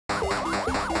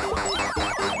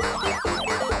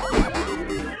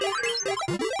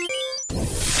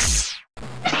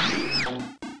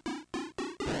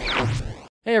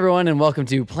Hey everyone, and welcome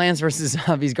to Plants vs.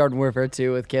 Zombies Garden Warfare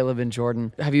 2 with Caleb and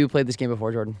Jordan. Have you played this game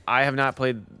before, Jordan? I have not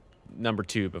played number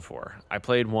 2 before. I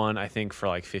played one, I think, for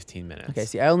like 15 minutes. Okay,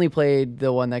 see, I only played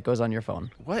the one that goes on your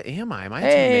phone. What am I? Am I a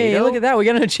Hey, tomato? look at that. We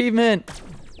got an achievement.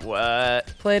 What?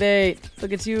 Played 8.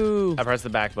 Look at you. I pressed the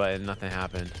back button. Nothing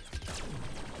happened.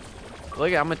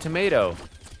 Look, I'm a tomato.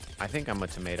 I think I'm a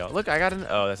tomato. Look, I got an...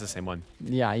 Oh, that's the same one.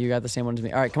 Yeah, you got the same one as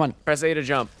me. All right, come on. Press A to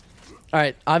jump. All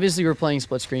right, obviously we're playing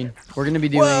split screen. We're going to be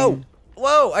doing... Whoa!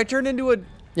 Whoa, I turned into a...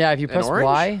 Yeah, if you press orange?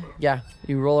 Y, yeah,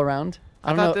 you roll around. I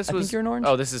don't know. this I was... think you're an orange.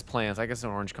 Oh, this is plants. I guess an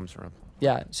orange comes from...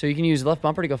 Yeah, so you can use left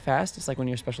bumper to go fast. It's like one of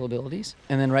your special abilities.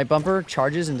 And then right bumper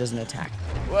charges and does an attack.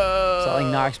 Whoa! So it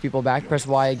like knocks people back. Press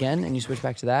Y again, and you switch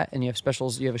back to that. And you have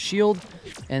specials. You have a shield,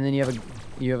 and then you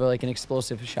have like an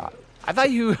explosive shot. I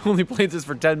thought you only played this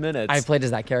for 10 minutes. I played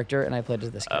as that character, and I played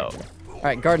as this character. All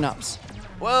right, Garden Ops.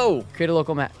 Whoa! Create a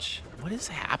local match. What is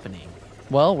happening?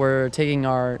 Well, we're taking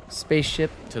our spaceship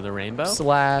To the rainbow?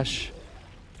 slash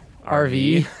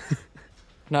RV.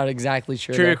 Not exactly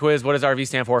sure. Trivia though. quiz. What does RV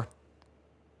stand for?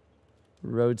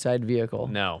 Roadside vehicle.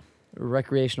 No.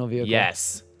 Recreational vehicle.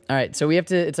 Yes. All right, so we have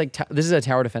to. It's like this is a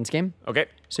tower defense game. Okay.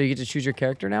 So you get to choose your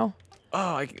character now.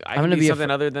 Oh, I gonna can be be a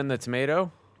something other than the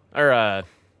tomato? Or,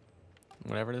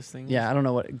 whatever this thing is. Yeah, I don't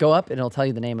know what. Go up and it'll tell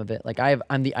you the name of it. Like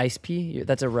I'm the ice pea.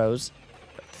 That's a rose.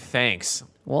 Thanks.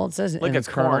 Well, it says Look, and it's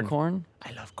Colonel corn.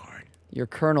 I love corn. Your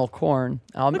Colonel Corn.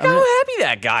 Look how happy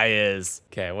that guy is.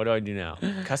 Okay, what do I do now?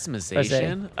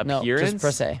 Customization? No, Appearance? just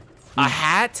press A. A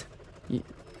hat? You-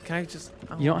 Can I just...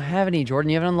 Oh. You don't have any, Jordan.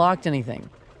 You haven't unlocked anything.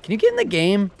 Can you get in the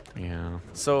game? Yeah.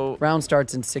 So... Round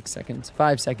starts in 6 seconds.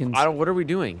 5 seconds. What are we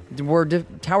doing? We're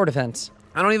tower defense.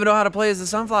 I don't even know how to play as the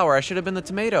sunflower. I should have been the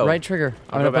tomato. Right trigger.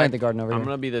 I'm I'll gonna go plant back. the garden over I'm here.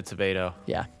 gonna be the tomato.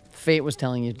 Yeah. Fate was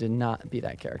telling you to not be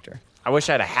that character. I wish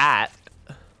I had a hat.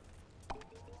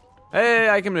 Hey,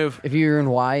 I can move. If you're in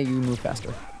Y, you move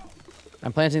faster.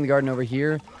 I'm planting the garden over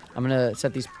here. I'm gonna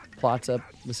set these plots up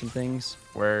with some things.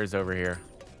 Where's over here?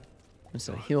 There's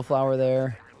a heal flower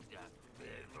there.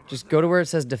 Just go to where it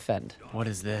says defend. What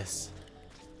is this?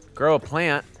 Grow a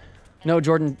plant. No,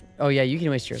 Jordan. Oh yeah, you can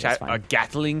waste yours. That's A fine.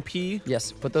 Gatling pea?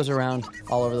 Yes, put those around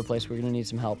all over the place. We're gonna need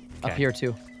some help. Up Okay. here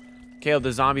too. Caleb,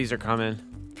 the zombies are coming.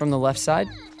 From the left side,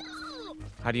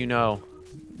 How do you know?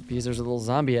 because there's a little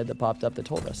zombie head that popped up that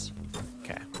told us.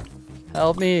 Okay.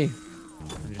 Help me.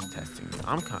 I'm just testing.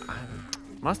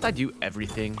 Must I do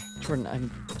everything? Jordan,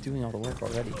 I'm doing all the work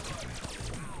already.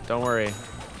 Don't worry.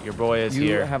 Your boy is You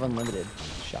here. have unlimited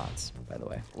shots, by the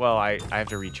way. Well, I have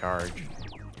to recharge.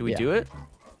 Do we Yeah. do it?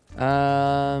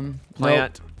 Plant.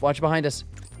 Plant. Watch behind us.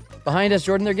 Behind us,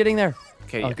 Jordan, they're getting there.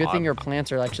 Okay. Oh, good thing your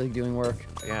plants are actually doing work.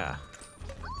 Yeah.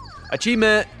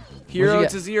 Achievement. you Hero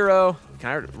get? to 0. Can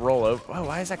I roll over? Oh,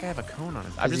 why does that guy have a cone on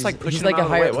his? I'm just like He's pushing like him out a of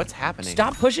the higher. way. What's happening?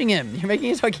 Stop pushing him. You're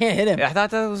making it so I can't hit him. I thought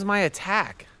that was my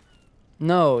attack.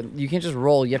 No, you can't just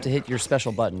roll. You have to hit your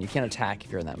special button. You can't attack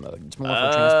if you're in that mode. It's more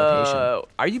for transportation.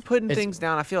 Are you putting It's- things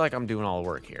down? I feel like I'm doing all the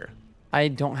work here. I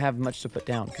don't have much to put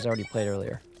down because I already played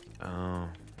earlier. Oh. Well,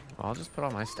 I'll just put all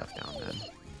my stuff down then.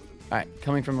 All right,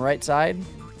 coming from the right side.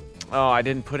 Oh, I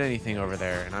didn't put anything over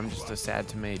there, and I'm just a sad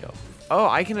tomato. Oh,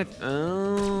 I can...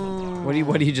 Oh. What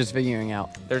are you just figuring out?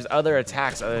 There's other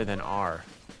attacks other than R.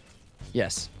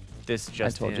 Yes, This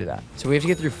just I told you in. that. So we have to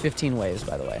get through 15 waves,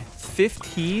 by the way.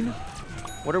 15?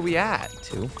 What are we at?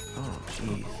 2. Oh,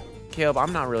 jeez. Caleb,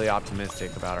 I'm not really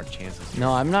optimistic about our chances.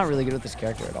 No, I'm not really good with this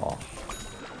character at all.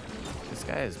 This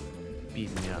guy is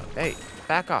beating me up. Hey,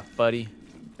 back off, buddy.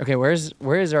 Okay, where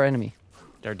is our enemy?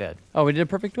 They're dead. Oh, we did a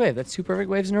perfect wave. That's 2 perfect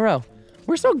waves in a row.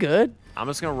 We're so good. I'm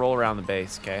just going to roll around the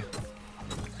base, okay?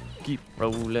 Keep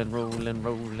rolling, rolling,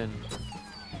 rolling.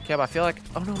 Caleb, I feel like...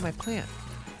 Oh, no, my plant.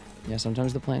 Yeah,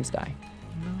 sometimes the plants die.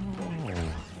 No.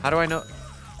 How do I know...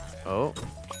 Oh,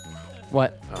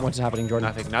 What? What's happening, Jordan?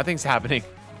 nothing. Nothing's happening.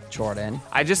 Jordan.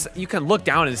 You can look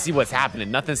down and see what's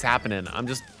happening. Nothing's happening. I'm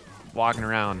just walking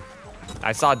around.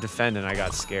 I saw defend and I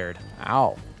got scared.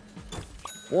 Ow.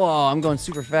 Whoa, I'm going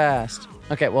super fast.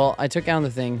 Okay, well, I took down the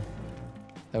thing.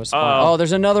 That was fun. Uh-oh. Oh,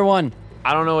 there's another one.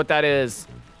 I don't know what that is.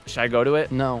 Should I go to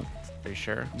it? No, Are you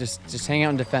sure? just hang out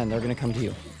and defend. They're gonna come to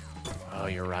you. Oh,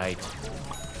 you're right.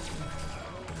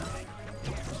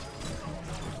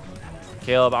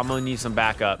 Caleb, I'm gonna need some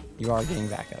backup. You are getting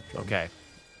back up. Jordan. Okay.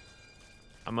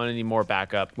 I'm gonna need more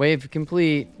backup. Wave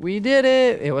complete. We did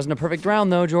it. It wasn't a perfect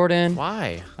round though, Jordan.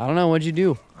 Why? I don't know. What'd you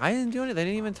do? I didn't do anything. They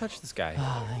didn't even touch this guy.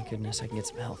 Oh, thank goodness I can get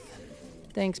some health.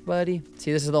 Thanks, buddy.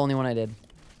 See, this is the only one I did.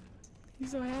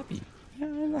 He's so happy. Yeah,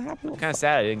 I'm happy. Kind of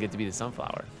sad I didn't get to be the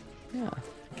sunflower. Yeah.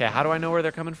 Okay, how do I know where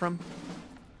they're coming from?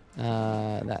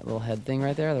 That little head thing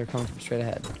right there. They're coming from straight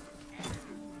ahead.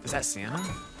 Is that Santa?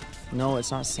 No,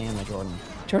 it's not Santa, Jordan.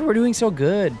 Jordan, we're doing so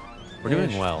good. We're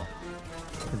doing well.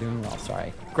 We're doing well,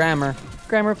 sorry. Grammar.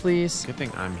 Grammar, please. Good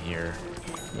thing I'm here.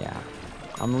 Yeah.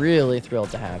 I'm really thrilled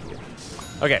to have you.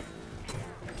 Okay.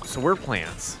 So we're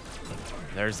plants.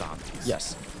 They're zombies.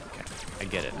 Yes. Okay. I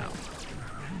get it now.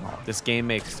 This game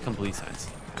makes complete sense.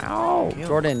 Ow.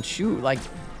 Jordan, shoot. Like,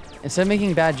 instead of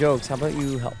making bad jokes, how about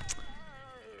you help?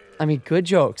 I mean, good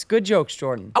jokes. Good jokes,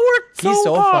 Jordan. I worked He's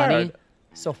so hard. funny.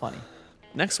 So funny.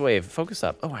 Next wave. Focus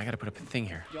up. Oh, I gotta put up a thing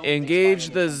here.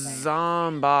 Engage the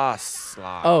zombie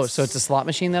slots. Oh, so it's a slot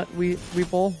machine that we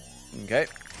pull? Okay.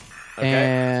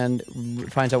 And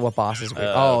finds out what bosses we...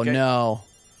 oh, okay. no.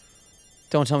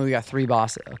 Don't tell me we got 3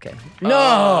 bosses. Okay.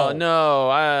 No! No!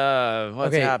 No.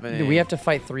 What's happening? We have to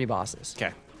fight 3 bosses.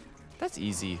 Okay. That's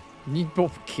easy.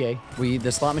 Okay.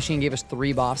 The slot machine gave us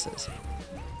 3 bosses.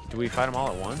 Do we fight them all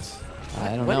at once?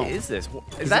 I don't know. What is this?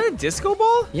 Is that a disco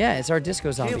ball? Yeah, it's our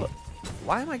disco zombie. Caleb,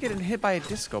 why am I getting hit by a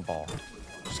disco ball?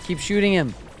 Just keep shooting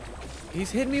him.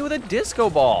 He's hitting me with a disco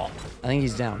ball. I think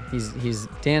he's down. He's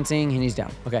dancing and he's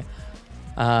down. Okay.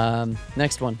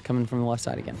 Next one, coming from the left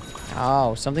side again.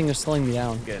 Oh, something is slowing me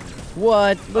down. Good.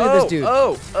 What? Look at this dude.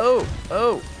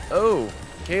 Oh.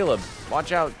 Caleb,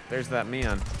 watch out. There's that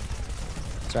man.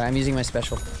 Sorry, I'm using my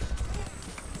special.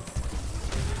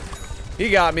 He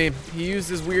got me. He used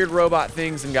his weird robot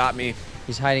things and got me.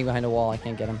 He's hiding behind a wall. I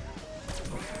can't get him.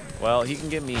 Well, he can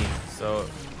get me. So,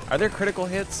 are there critical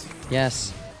hits?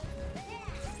 Yes.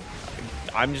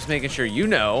 I'm just making sure you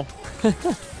know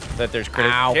that there's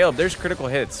critical. Caleb, there's critical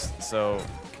hits. So,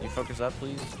 can you focus up,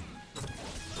 please?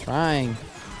 Trying.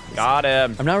 Got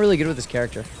him. I'm not really good with this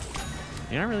character.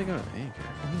 You're not really good with any character.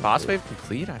 Boss wave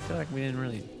complete? I feel like we didn't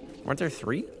really... Weren't there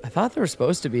 3? I thought there were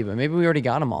supposed to be, but maybe we already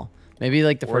got them all. Maybe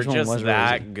like the first one was just really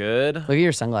that easy. good. Look at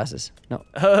your sunglasses. No.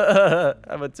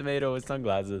 I'm a tomato with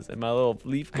sunglasses and my little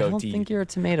leaf I goatee. don't think you're a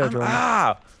tomato, Jordan.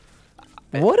 Ah!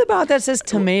 What about that says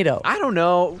tomato? I don't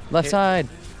know. Left side.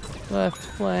 Left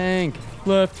flank.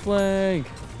 Left flank.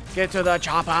 Get to the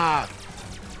chopper.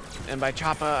 And by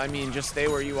chopper, I mean just stay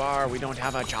where you are. We don't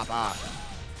have a chopper.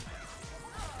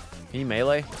 Can you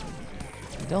melee?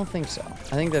 I don't think so.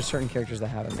 I think there's certain characters that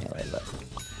have a melee, but...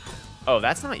 Oh,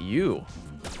 that's not you.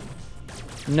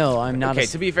 No, I'm not. Okay,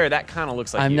 to be fair, that kind of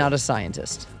looks like I'm you. not a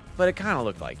scientist. But it kind of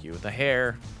looked like you. The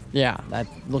hair. Yeah, that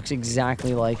looks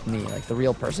exactly like me. Like the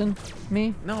real person,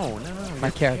 me? No. My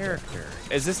your character.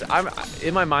 Is this? I'm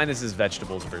in my mind. This is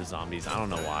vegetables for zombies. I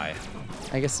don't know why.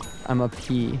 I guess I'm a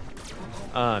pea.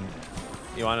 You want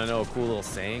to know a cool little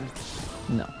saying?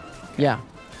 No. Yeah.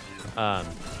 Um,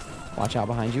 Watch out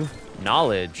behind you.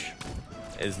 knowledge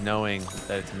is knowing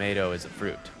that a tomato is a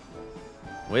fruit.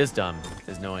 Wisdom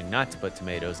is knowing not to put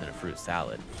tomatoes in a fruit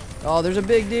salad. Oh, there's a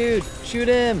big dude. Shoot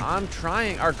him. I'm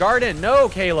trying. Our garden. No,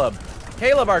 Caleb.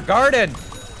 Caleb, our garden.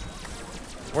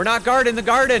 We're not guarding the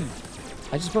garden.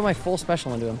 I just put my full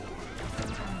special into him.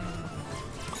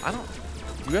 I don't.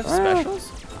 You have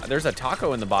specials? There's a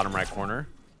taco in the bottom right corner.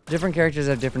 Different characters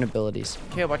have different abilities.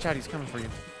 Caleb, watch out. He's coming for you.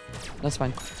 That's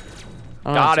fine.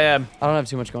 Got him. I don't have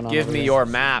too much going on. Give over me here. your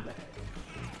map.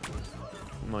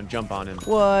 I'm gonna jump on him.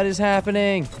 What is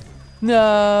happening?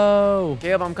 No.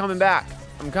 Caleb, I'm coming back.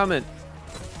 I'm coming.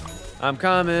 I'm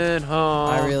coming home.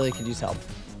 I really could use help.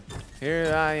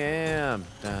 Here I am.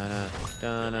 Donna,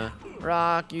 Donna.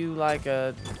 Rock you like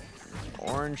a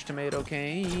orange tomato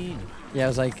cane. Yeah, I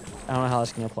was like, I don't know how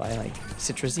this can apply. Like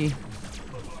citrusy.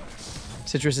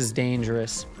 Citrus is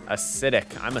dangerous. Acidic.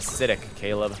 I'm acidic,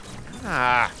 Caleb.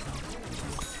 Ah.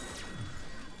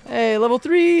 Hey, level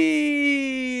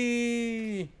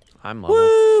 3. I'm level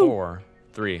Woo!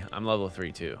 3. I'm level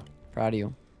 3 too. Proud of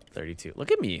you. 32.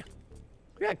 Look at me.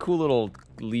 Look at that cool little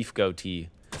leaf goatee.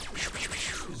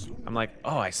 I'm like,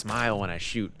 oh, I smile when I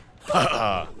shoot.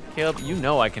 Caleb, you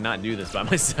know I cannot do this by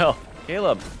myself.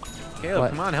 Caleb,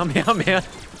 What? come on, help me out, man.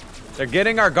 They're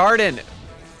getting our garden.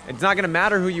 It's not gonna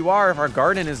matter who you are if our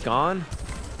garden is gone.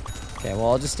 Okay, well,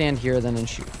 I'll just stand here then and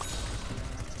shoot.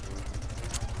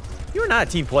 You're not a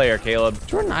team player, Caleb.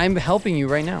 Jordan, I'm helping you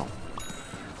right now.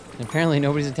 And apparently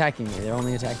nobody's attacking me. They're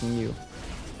only attacking you.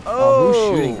 Oh, who's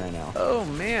shooting right now? Oh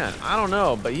man, I don't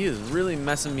know, but he is really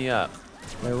messing me up.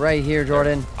 They're right here,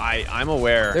 Jordan. I'm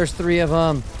aware. There's 3 of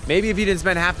them. Maybe if you didn't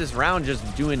spend half this round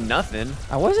just doing nothing.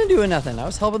 I wasn't doing nothing. I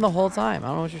was helping the whole time. I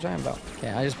don't know what you're talking about. Okay,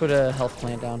 I just put a health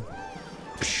plant down.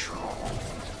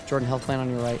 Jordan, health plant on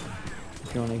your right.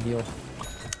 If you want to heal.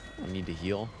 I need to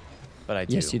heal, but I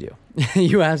do. Yes, you do.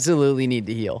 You absolutely need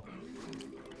to heal.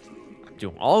 I'm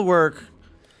doing all the work.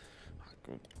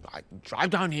 I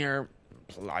drive down here,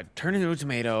 I turn into a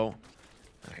tomato,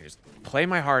 and I just play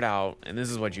my heart out, and this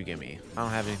is what you give me. I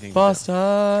don't have anything. Boss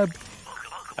time.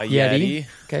 A Yeti.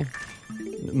 Okay.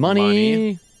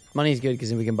 Money. Money's good because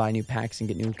then we can buy new packs and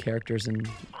get new characters and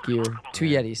gear. 2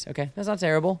 Yetis. Okay, that's not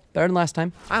terrible. Better than last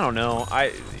time. I don't know.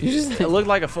 It looked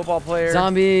like a football player.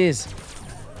 Zombies.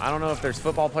 I don't know if there's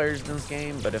football players in this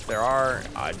game, but if there are,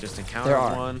 I just encountered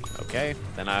one. Okay,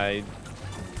 then I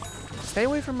stay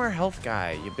away from our health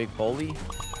guy, you big bully.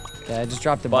 Okay, I just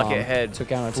dropped the bomb. Bucket head.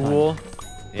 Took out a ton. Fool.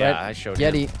 Yeah, Right. I showed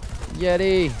Yeti. him.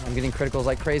 Yeti. I'm getting criticals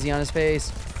like crazy on his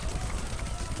face.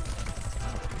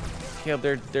 Caleb,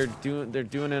 they're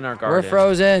doing in our garden. We're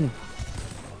frozen.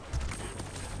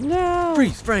 No.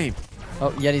 Freeze frame.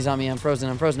 Oh, Yeti's on me. I'm frozen.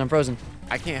 I'm frozen. I'm frozen.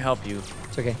 I can't help you.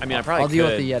 It's okay. I mean, I probably I'll deal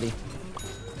with could. the Yeti.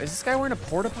 Is this guy wearing a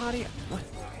porta potty? What?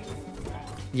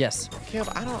 Yes.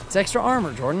 Caleb, I don't. It's extra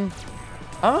armor, Jordan.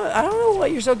 I don't know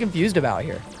what you're so confused about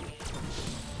here.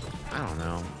 I don't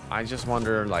know. I just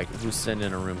wonder, like, who's sitting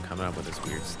in a room coming up with this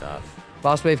weird stuff.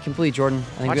 Boss wave complete, Jordan.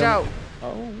 I think Watch out!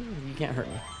 Oh, you can't hurt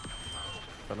me.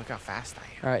 But look how fast I am.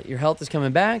 All right, your health is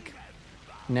coming back.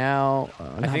 Now,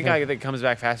 I think it comes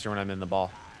back faster when I'm in the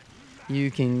ball. You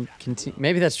can continue.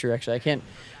 Maybe that's true. Actually,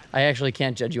 I actually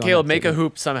can't judge you. Caleb, on that make a statement.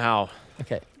 hoop somehow.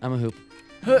 Okay, I'm a hoop.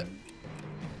 Huh.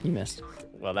 You missed.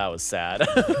 Well, that was sad.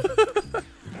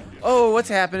 Oh, what's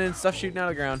happening? Stuff shooting out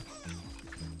of the ground.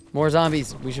 More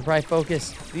zombies. We should probably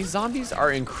focus. These zombies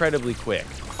are incredibly quick.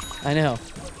 I know.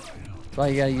 That's why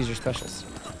you gotta use your specials.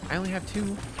 I only have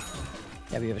 2.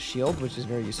 Yeah, we have a shield, which is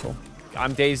very useful.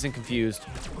 I'm dazed and confused.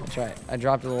 That's right. I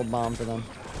dropped a little bomb for them.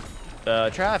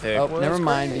 The traffic Oh, was never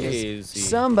mind. crazy. Because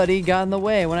somebody got in the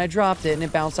way when I dropped it, and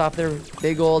it bounced off their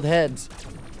big old heads.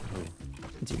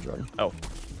 It's you, Jordan. Oh,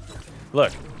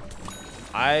 look.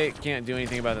 I can't do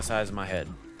anything about the size of my head.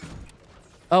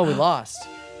 Oh, we lost.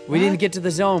 We didn't get to the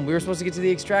zone. We were supposed to get to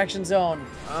the extraction zone. We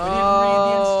didn't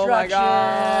read the my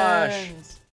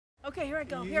instructions. gosh. Okay, here I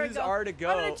go. You Here I use go. R to go.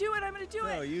 I'm gonna do it. I'm gonna do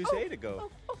it. No, use A to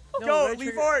go. No, Go, right lean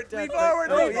trigger. forward, Dad, lean right-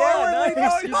 forward, oh, lean forward, lean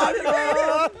nice.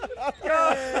 forward.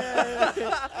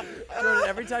 Jordan,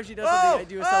 every time she does Oh, something, I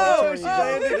do a celebratory she jump.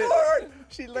 landed it.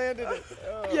 She landed it.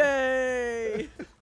 Oh. Yay!